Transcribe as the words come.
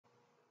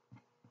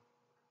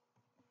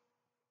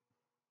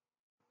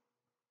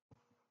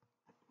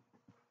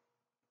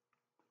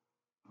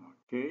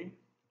Okay.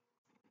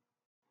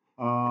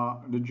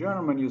 The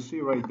gentleman you see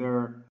right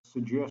there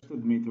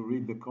suggested me to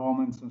read the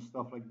comments and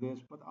stuff like this,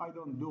 but I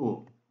don't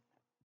do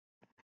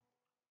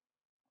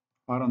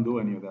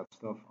any of that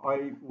stuff.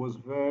 I was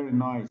very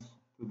nice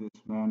to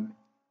this man,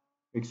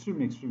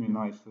 extremely, extremely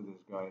nice to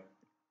this guy.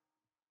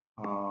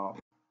 Uh,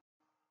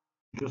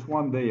 just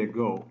one day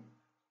ago,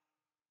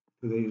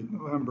 today is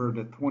November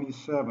the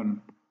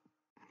 27th,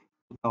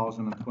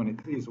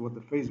 2023 is what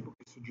the Facebook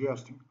is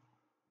suggesting.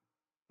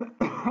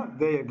 A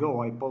day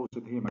ago, I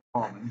posted him a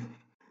comment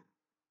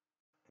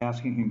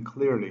asking him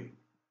clearly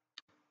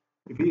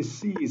if he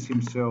sees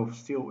himself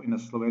still in a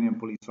Slovenian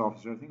police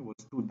officer. I think it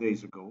was 2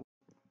 days ago.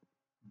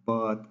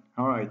 But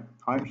all right,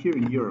 I'm here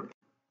in Europe.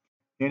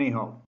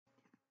 Anyhow,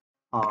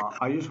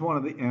 I just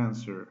wanted the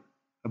answer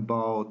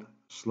about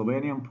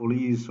Slovenian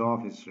police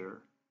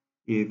officer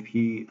if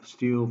he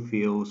still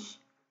feels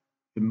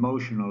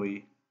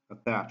emotionally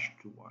attached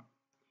to one.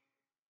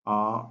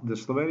 The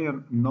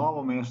Slovenian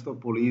Novo Mesto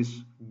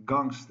police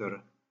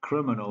gangster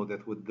criminal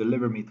that would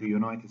deliver me to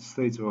United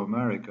States of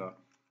America,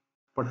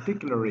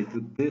 particularly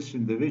to this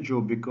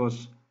individual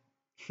because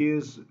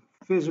his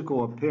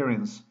physical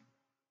appearance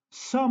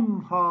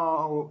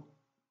somehow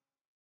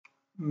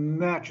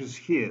matches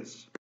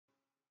his.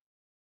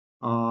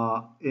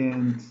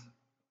 And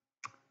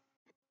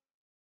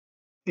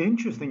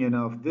interesting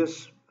enough,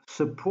 this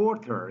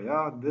supporter,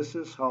 yeah, this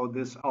is how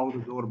this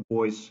outdoor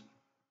voice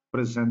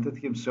presented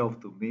himself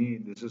to me.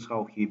 This is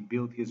how he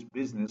built his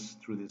business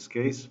through this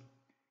case,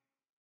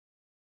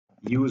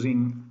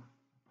 using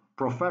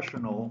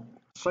professional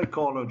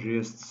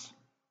psychologists,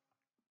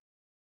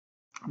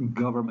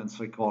 government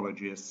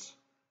psychologists,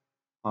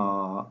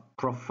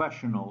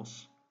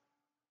 professionals.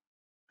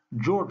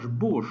 George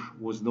Bush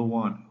was the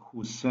one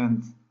who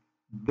sent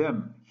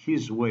them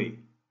his way,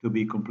 to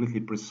be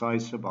completely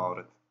precise about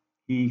it.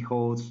 He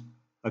holds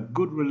a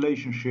good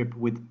relationship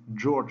with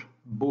George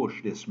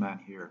Bush, this man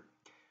here.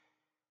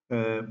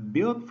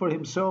 Built for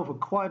himself a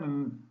quite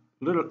a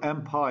little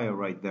empire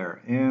right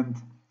there. And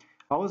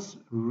I was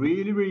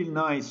really, really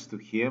nice to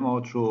him.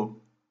 Although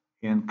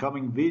in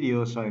coming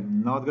videos,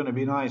 I'm not going to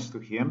be nice to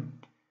him.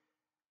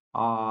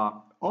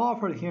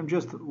 Offered him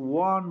just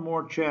one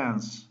more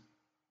chance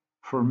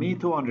for me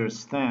to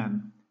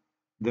understand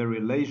the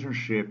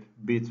relationship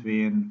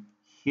between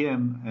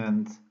him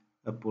and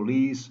a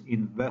police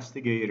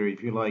investigator,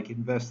 if you like,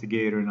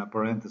 investigator in a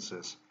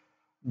parenthesis,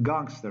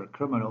 gangster,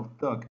 criminal,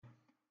 thug,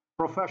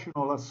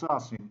 professional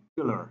assassin,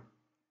 killer,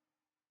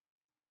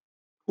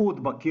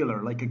 UDBA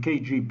killer, like a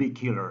KGB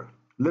killer,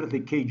 literally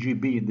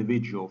KGB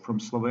individual from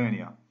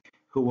Slovenia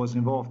who was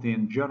involved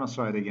in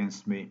genocide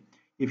against me.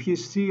 If he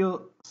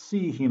still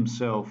see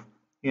himself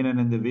in an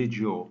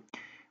individual,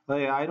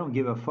 I don't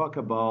give a fuck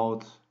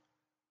about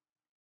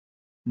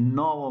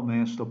Novo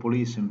Mesto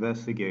police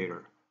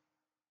investigator,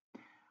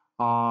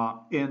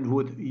 and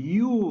would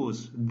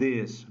use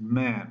this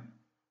man.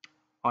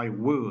 I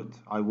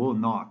will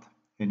not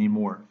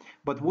anymore,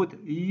 but would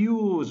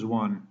use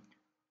one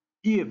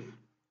if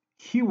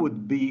he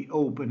would be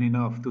open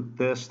enough to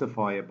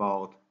testify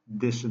about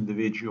this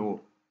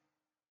individual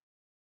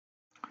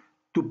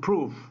to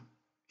prove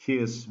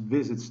his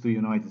visits to the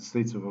United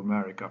States of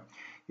America.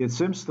 It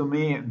seems to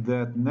me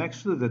that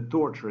next to the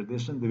torture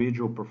this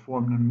individual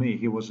performed on me,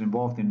 he was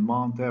involved in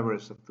Mount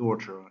Everest of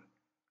torture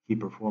he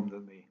performed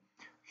on me.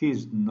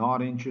 He's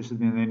not interested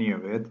in any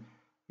of it.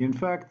 In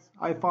fact,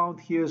 I found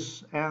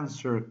his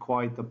answer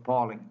quite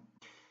appalling.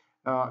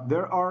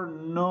 There are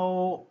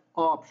no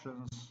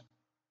options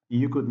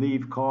you could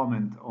leave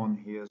comment on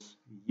his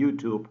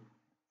YouTube.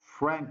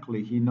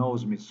 Frankly, he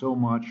knows me so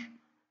much.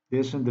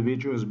 This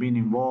individual has been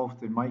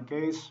involved in my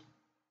case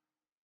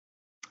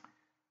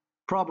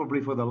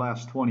probably for the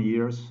last 20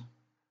 years.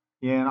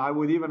 And I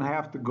would even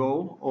have to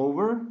go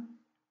over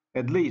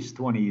at least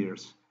 20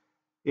 years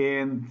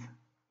and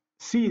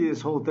see this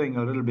whole thing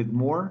a little bit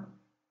more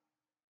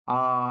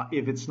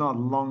if it's not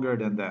longer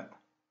than that.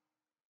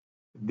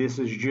 This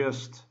is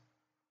just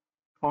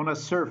on a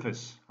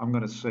surface, I'm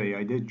going to say.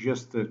 I did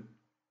just a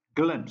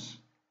glimpse.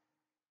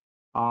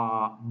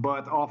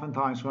 But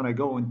oftentimes when I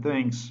go in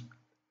things,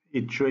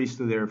 it traces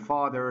to their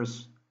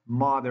fathers,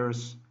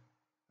 mothers,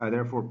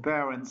 therefore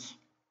parents,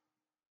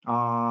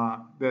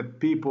 that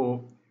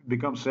people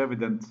becomes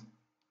evident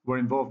were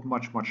involved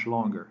much, much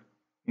longer.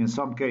 In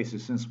some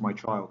cases, since my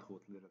childhood,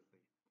 literally.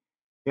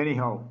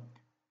 Anyhow,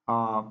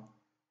 uh,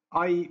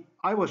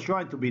 I was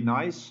trying to be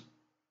nice.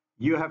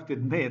 You have to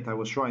admit I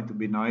was trying to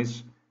be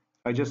nice.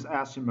 I just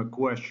asked him a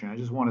question. I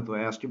just wanted to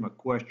ask him a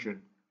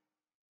question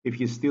if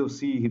he still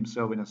see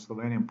himself in a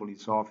Slovenian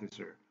police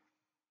officer.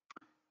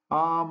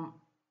 Um,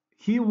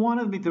 he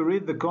wanted me to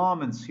read the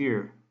comments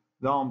here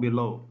down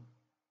below.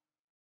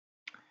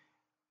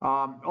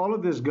 All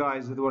of these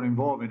guys that were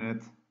involved in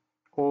it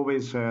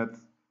always had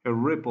a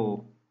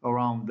ripple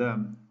around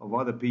them of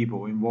other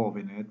people involved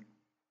in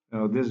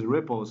it. These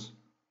ripples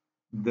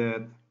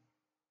that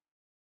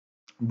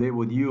they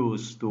would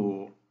use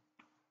to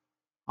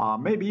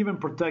maybe even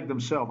protect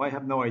themselves. I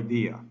have no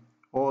idea.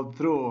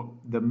 Although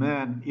the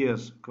man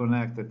is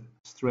connected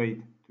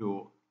straight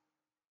to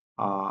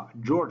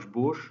George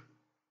Bush,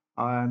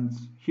 and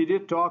he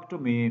did talk to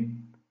me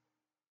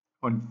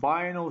on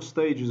final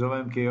stages of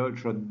MK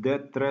Ultra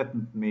that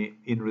threatened me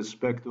in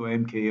respect to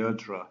MK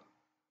Ultra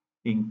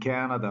in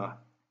Canada,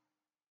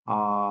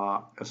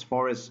 as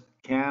far as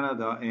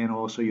Canada and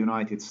also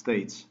United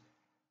States.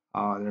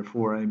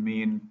 Therefore, I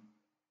mean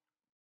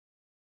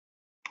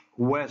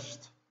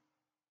West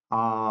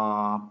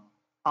uh,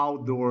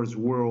 outdoors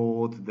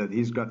world that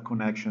he's got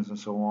connections and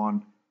so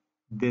on.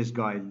 This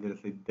guy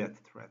literally death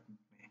threatened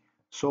me.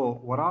 So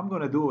what I'm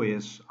gonna do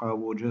is I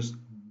will just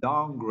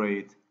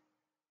downgrade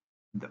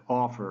the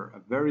offer, a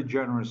very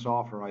generous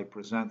offer I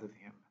presented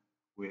him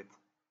with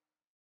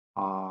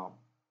uh,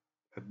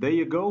 a day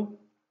ago,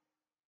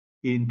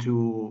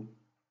 into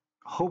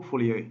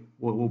hopefully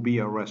what will be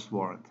arrest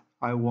warrant.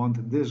 I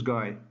want this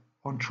guy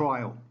on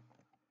trial,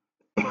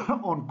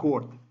 on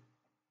court,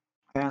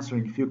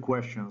 answering a few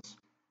questions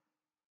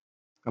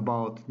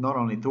about not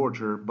only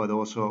torture but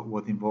also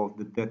what involved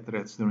the death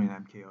threats during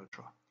MK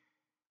Ultra.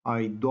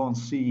 I don't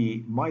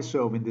see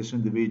myself in this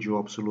individual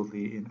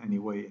absolutely in any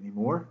way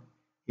anymore,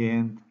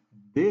 and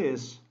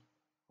this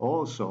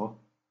also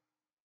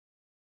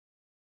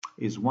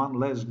is one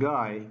less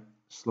guy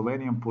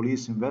Slovenian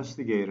police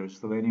investigator,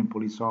 Slovenian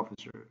police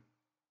officer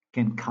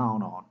can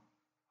count on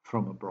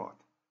from abroad.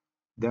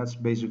 That's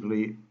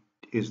basically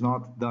is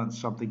not done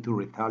something to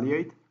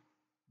retaliate,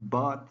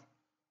 but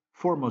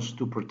foremost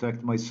to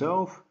protect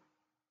myself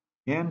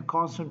and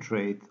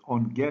concentrate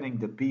on getting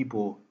the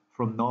people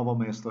from Novo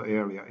Mesto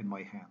area in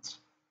my hands.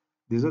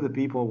 These are the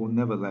people I will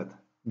never let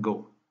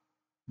go,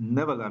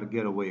 never let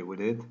get away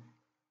with it.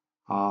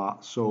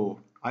 So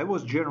I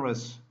was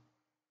generous.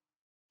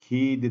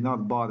 He did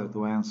not bother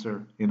to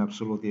answer in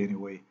absolutely any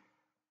way.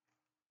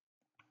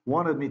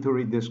 Wanted me to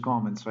read these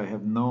comments. I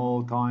have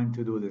no time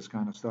to do this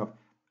kind of stuff.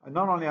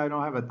 Not only I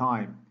don't have a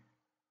time,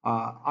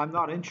 I'm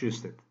not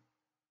interested.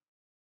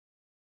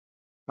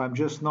 I'm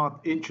just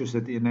not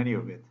interested in any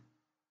of it.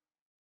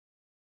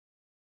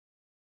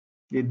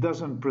 It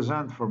doesn't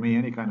present for me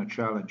any kind of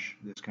challenge,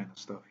 this kind of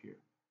stuff here.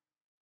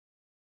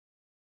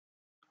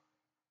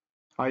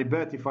 I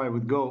bet if I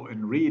would go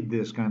and read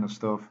this kind of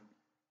stuff,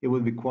 it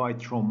would be quite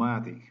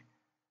traumatic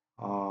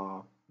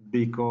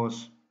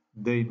because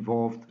they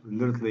involved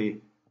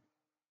literally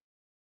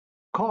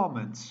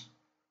comments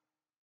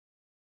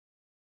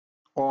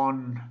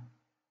on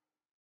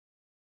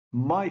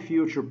my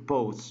future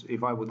posts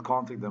if I would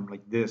contact them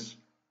like this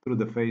through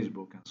the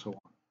Facebook and so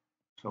on.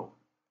 So,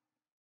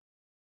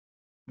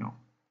 you know,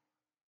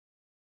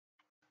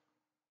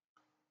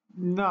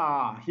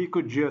 nah, he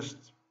could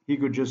just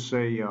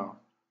say, you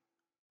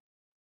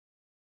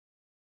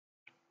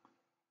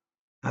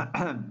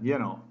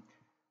know,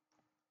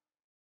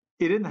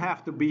 it didn't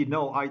have to be,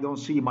 no, I don't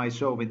see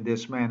myself in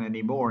this man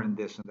anymore and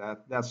this and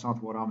that. That's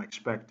not what I'm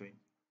expecting.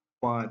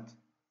 But,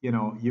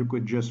 you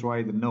could just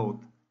write a note,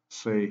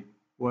 say,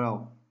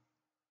 well,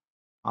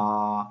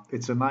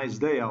 it's a nice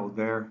day out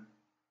there.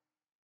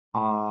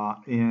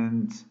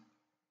 And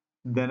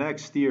the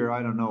next year,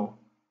 I don't know,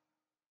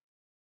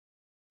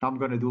 I'm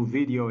going to do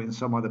video in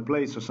some other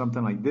place or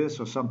something like this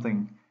or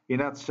something in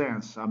that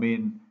sense. I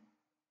mean,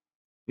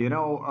 you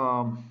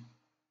know,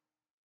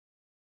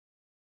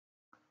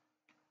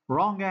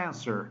 wrong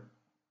answer.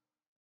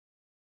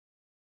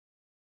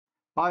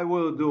 I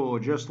will do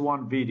just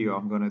one video.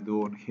 I'm gonna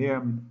do on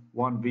him,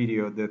 one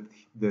video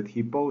that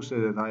he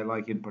posted that I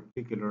like in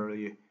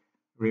particularly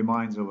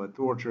reminds of a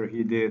torture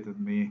he did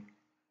on me.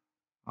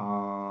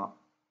 Uh,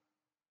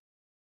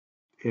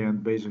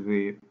 and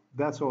basically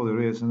that's all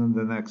there is. And then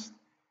the next,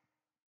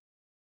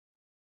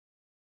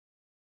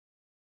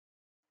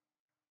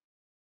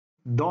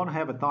 don't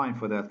have a time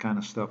for that kind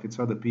of stuff. It's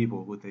other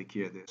people who take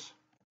care of this.